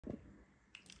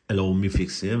allow me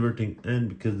fixing everything, and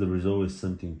because there is always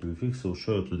something to be fixed, I'll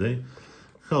show you today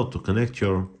how to connect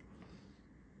your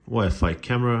Wi-Fi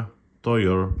camera to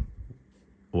your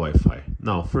Wi-Fi.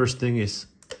 Now, first thing is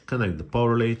connect the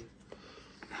power lead,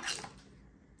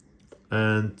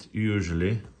 and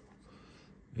usually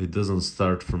it doesn't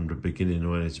start from the beginning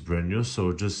when it's brand new,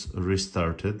 so just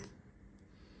restart it.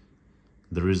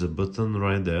 There is a button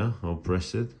right there. I'll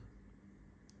press it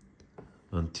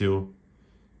until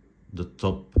the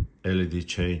top LED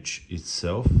change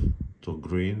itself to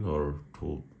green or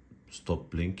to stop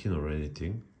blinking or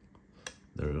anything.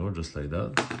 There we go, just like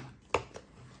that.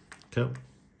 Okay.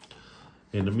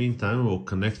 In the meantime, we'll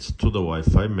connect to the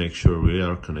Wi-Fi. Make sure we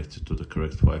are connected to the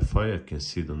correct Wi-Fi. I can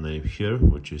see the name here,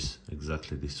 which is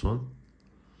exactly this one.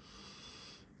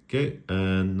 Okay,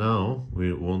 and now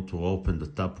we want to open the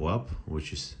Tapo app,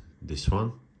 which is this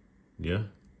one. Yeah.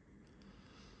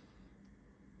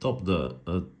 Tap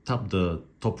the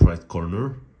top right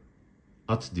corner,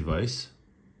 add device,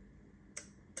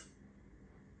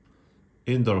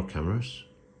 indoor cameras,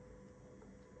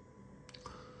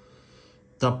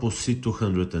 Tapo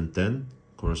C210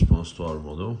 corresponds to our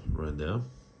model right there.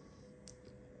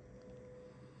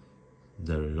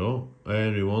 There we go,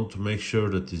 and we want to make sure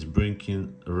that it's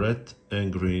blinking red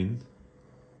and green.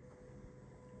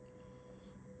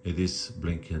 It is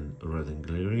blinking red and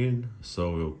green,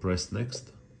 so we'll press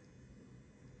next.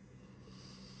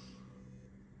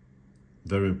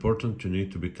 Very important, you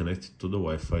need to be connected to the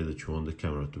Wi-Fi that you want the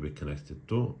camera to be connected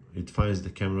to. It finds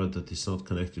the camera that is not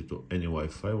connected to any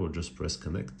Wi-Fi, we'll just press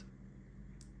connect.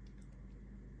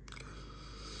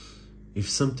 If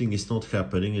something is not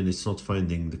happening and it's not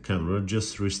finding the camera,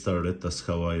 just restart it. That's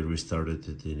how I restarted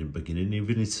it in the beginning,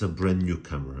 even if it's a brand new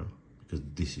camera, because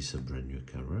this is a brand new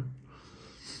camera.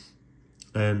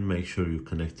 And make sure you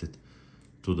connect it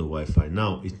to the Wi-Fi.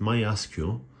 Now, it might ask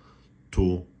you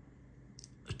to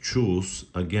choose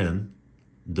again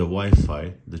the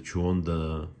Wi-Fi that you want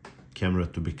the camera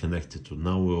to be connected to.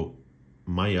 Now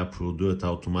my app will do it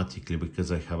automatically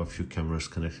because I have a few cameras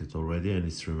connected already and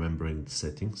it's remembering the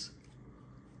settings.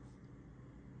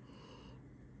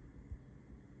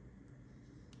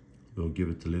 We'll give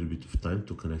it a little bit of time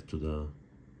to connect to the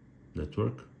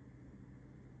network.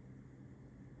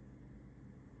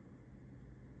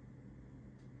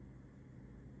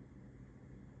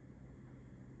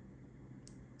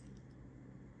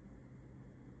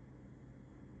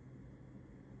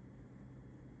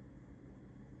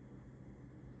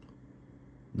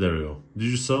 There we go. Did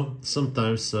you saw?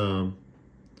 Sometimes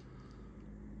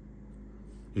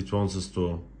it wants us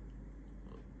to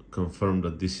confirm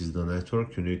that this is the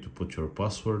network. You need to put your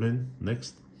password in.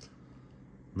 Next.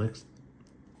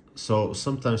 So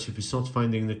sometimes if it's not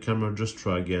finding the camera, just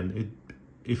try again.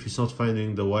 If it's not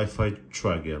finding the Wi-Fi,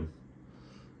 try again.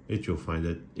 It will find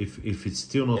it. If it's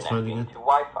still not finding it,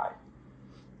 Wi-Fi.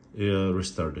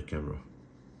 Restart the camera.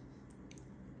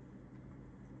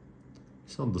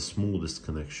 It's not the smoothest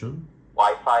connection.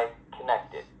 Wi-Fi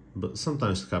connected. But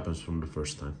sometimes it happens from the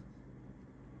first time.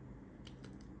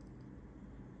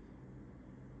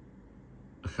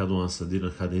 I had once I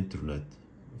didn't have internet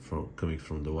coming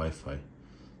from the Wi-Fi.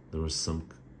 There was some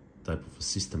type of a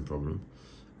system problem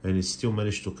and it still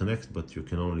managed to connect, but you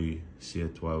can only see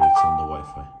it while it's on the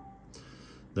Wi-Fi.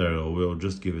 There we go, we'll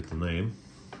just give it a name.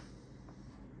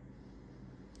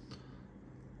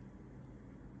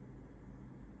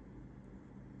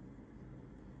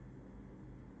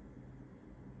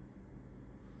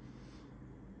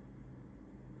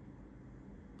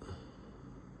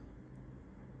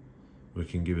 We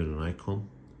can give it an icon.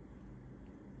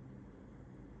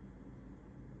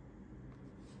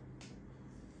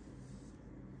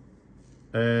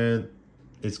 And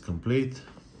it's complete.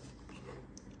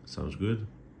 Sounds good.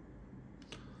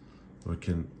 We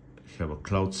can have a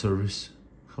cloud service.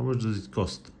 How much does it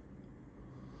cost?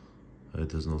 It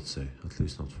does not say, at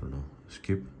least not for now.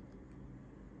 Skip.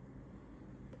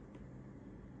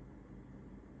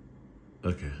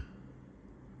 Okay,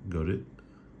 got it.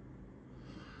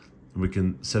 We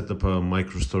can set up a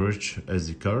micro storage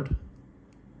SD card.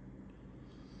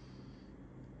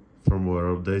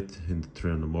 Firmware update in the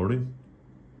 3 in the morning.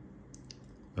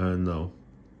 And now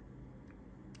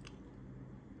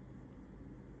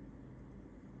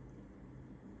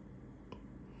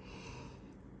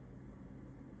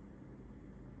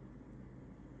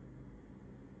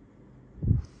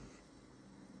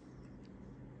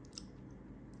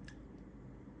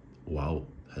wow,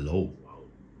 hello.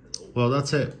 Well,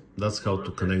 that's it. That's how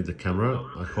to connect the camera.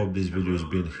 I hope this video has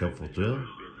been helpful to you.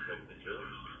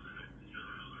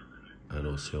 And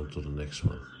I'll see you on to the next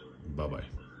one. Bye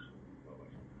bye.